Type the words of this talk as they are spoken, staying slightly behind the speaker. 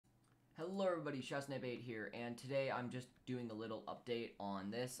Hello everybody, Shasnebate here, and today I'm just doing a little update on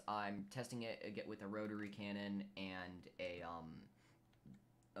this. I'm testing it again with a rotary cannon and a,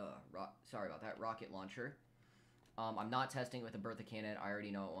 sorry about that, rocket launcher. I'm not testing it with a Bertha cannon. I already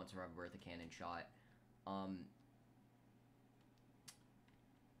know it won't survive a Bertha cannon shot.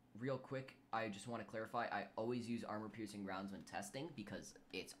 Real quick, I just want to clarify, I always use armor-piercing rounds when testing because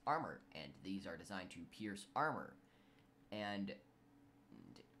it's armor, and these are designed to pierce armor. And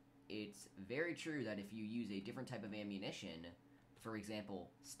it's very true that if you use a different type of ammunition, for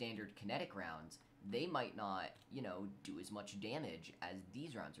example, standard kinetic rounds, they might not, do as much damage as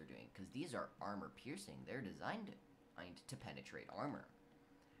these rounds are doing, because these are armor-piercing. They're designed to penetrate armor.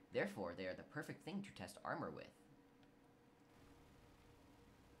 Therefore, they are the perfect thing to test armor with.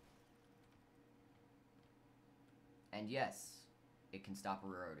 And yes, it can stop a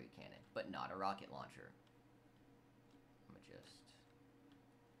rotary cannon, but not a rocket launcher. I'm gonna just...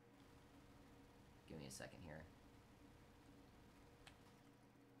 give me a second here.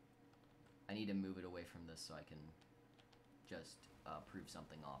 I need to move it away from this so I can just prove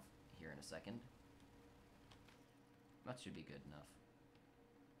something off here in a second. That should be good enough.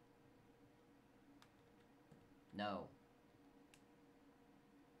 No.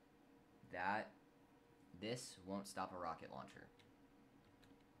 This won't stop a rocket launcher.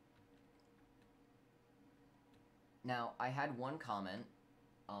 Now, I had one comment,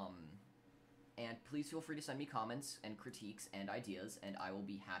 and please feel free to send me comments and critiques and ideas, and I will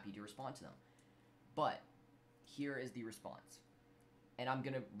be happy to respond to them. But here is the response, and I'm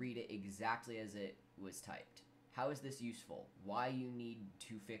going to read it exactly as it was typed. How is this useful? Why you need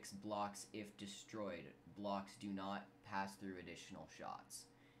to fix blocks if destroyed? Blocks do not pass through additional shots.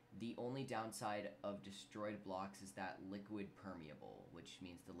 The only downside of destroyed blocks is that liquid permeable, which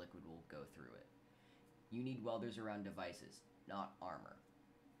means the liquid will go through it. You need welders around devices, not armor.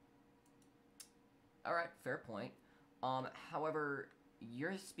 Alright, fair point. However,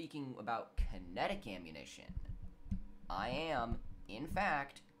 you're speaking about kinetic ammunition. I am, in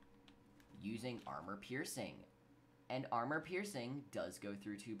fact, using armor piercing. And armor piercing does go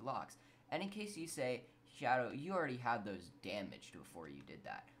through 2 blocks. And in case you say, Shadow, you already had those damaged before you did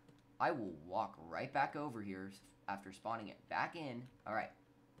that, I will walk right back over here after spawning it back in. Alright.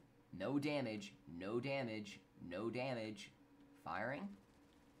 No damage, no damage, no damage. Firing?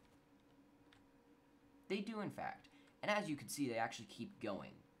 They do, in fact. And as you can see, they actually keep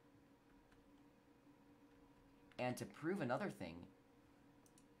going. And to prove another thing,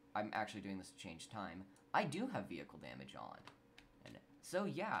 I'm actually doing this to change time, I do have vehicle damage on. And so,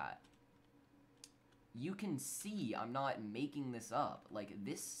 yeah, you can see I'm not making this up. Like,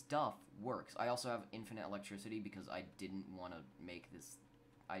 this stuff works. I also have infinite electricity because I didn't want to make this...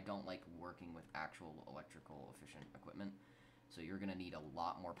 I don't like working with actual electrical efficient equipment. So you're going to need a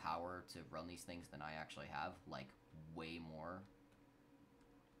lot more power to run these things than I actually have. Like, way more.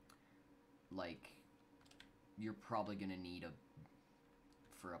 Like, you're probably going to need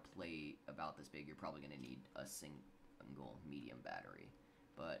for a plate about this big, you're probably going to need a single medium battery.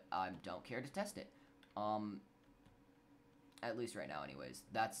 But I don't care to test it. At least right now anyways.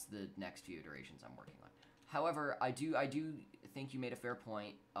 That's the next few iterations I'm working on. However, I do think you made a fair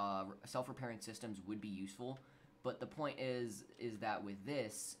point. Self-repairing systems would be useful. But the point is that with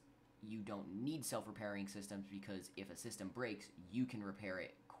this, you don't need self-repairing systems because if a system breaks, you can repair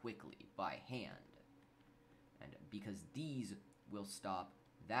it quickly by hand. And because these will stop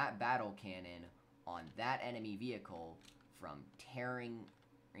that battle cannon on that enemy vehicle from tearing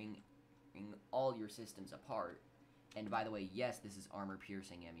all your systems apart. And by the way, yes, this is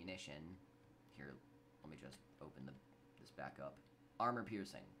armor-piercing ammunition. Here, let me just open this back up.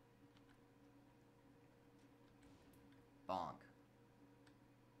 Armor-piercing. Bonk.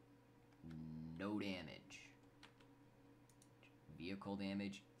 No damage. Vehicle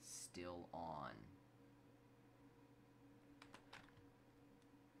damage still on.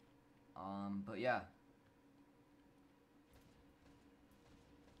 But yeah.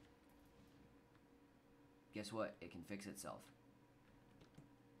 Guess what? It can fix itself.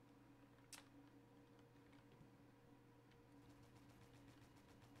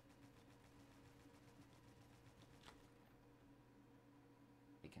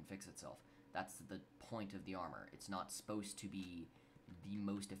 It can fix itself. That's the point of the armor. It's not supposed to be the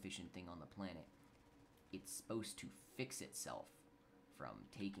most efficient thing on the planet. It's supposed to fix itself from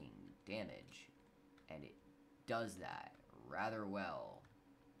taking damage. And it does that rather well.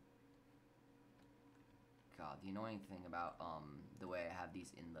 God, the annoying thing about the way I have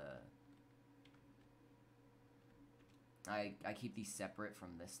these in the... I keep these separate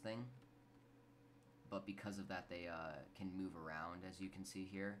from this thing. But because of that, they can move around, as you can see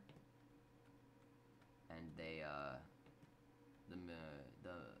here. and they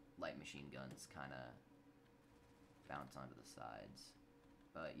the light machine guns kind of bounce onto the sides.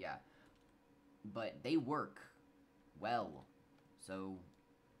 But yeah, but they work well, so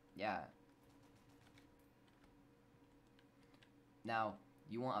yeah. Now,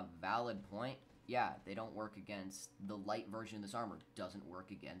 you want a valid point? Yeah, they don't work against, the light version of this armor doesn't work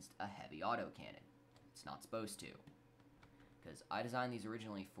against a heavy autocannon. It's not supposed to. Because I designed these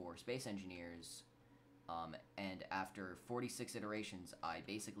originally for space engineers, and after 46 iterations, I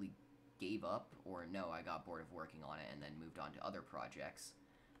basically gave up, or no, I got bored of working on it and then moved on to other projects.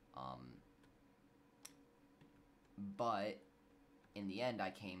 But in the end, I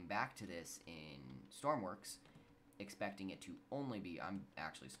came back to this in Stormworks, expecting it to only be, I'm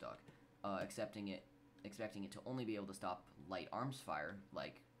actually stuck, expecting it to only be able to stop light arms fire,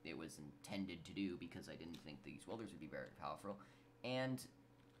 like it was intended to do, because I didn't think these welders would be very powerful, and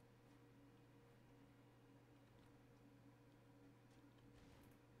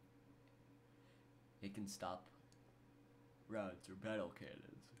it can stop rounds or battle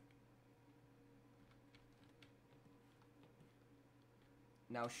cannons.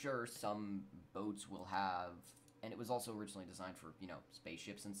 Now, sure, some boats will have, and it was also originally designed for, you know,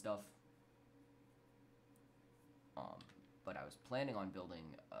 spaceships and stuff. But I was planning on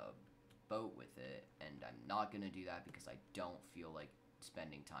building a boat with it, and I'm not going to do that because I don't feel like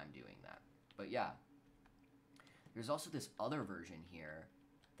spending time doing that. But yeah, there's also this other version here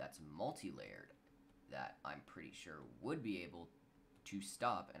that's multi-layered that I'm pretty sure would be able to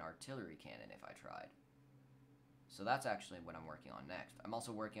stop an artillery cannon if I tried. So that's actually what I'm working on next. I'm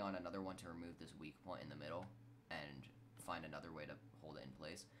also working on another one to remove this weak point in the middle and find another way to hold it in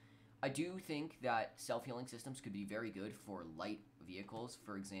place. I do think that self-healing systems could be very good for light vehicles.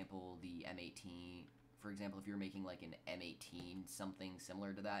 For example, the M18. For example, if you're making like an M18, something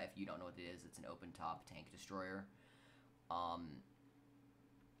similar to that. If you don't know what it is, it's an open-top tank destroyer.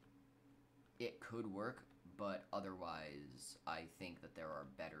 It could work, but otherwise, I think that there are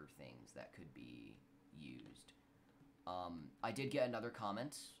better things that could be used. I did get another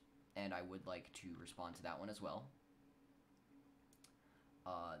comment, and I would like to respond to that one as well.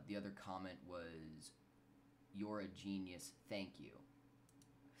 The other comment was, "You're a genius, thank you."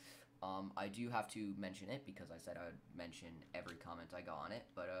 I do have to mention it because I said I would mention every comment I got on it,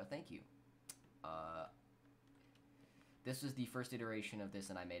 but thank you. This was the first iteration of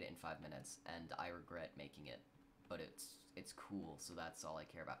this, and I made it in 5 minutes, and I regret making it, but it's cool, so that's all I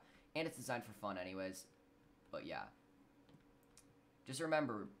care about. And it's designed for fun anyways, but yeah. Just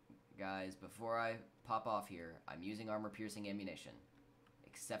remember, guys, before I pop off here, I'm using armor-piercing ammunition.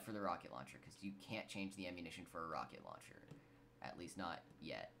 Except for the rocket launcher, because you can't change the ammunition for a rocket launcher. At least not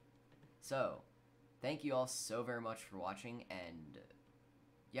yet. So, thank you all so very much for watching, and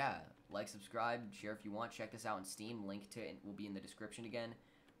yeah, like, subscribe, share if you want. Check this out on Steam. Link to it will be in the description again.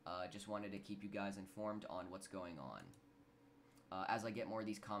 Just wanted to keep you guys informed on what's going on. As I get more of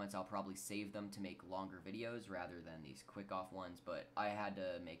these comments, I'll probably save them to make longer videos rather than these quick-off ones, but I had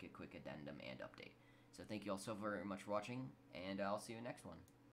to make a quick addendum and update. So thank you all so very much for watching, and I'll see you in the next one.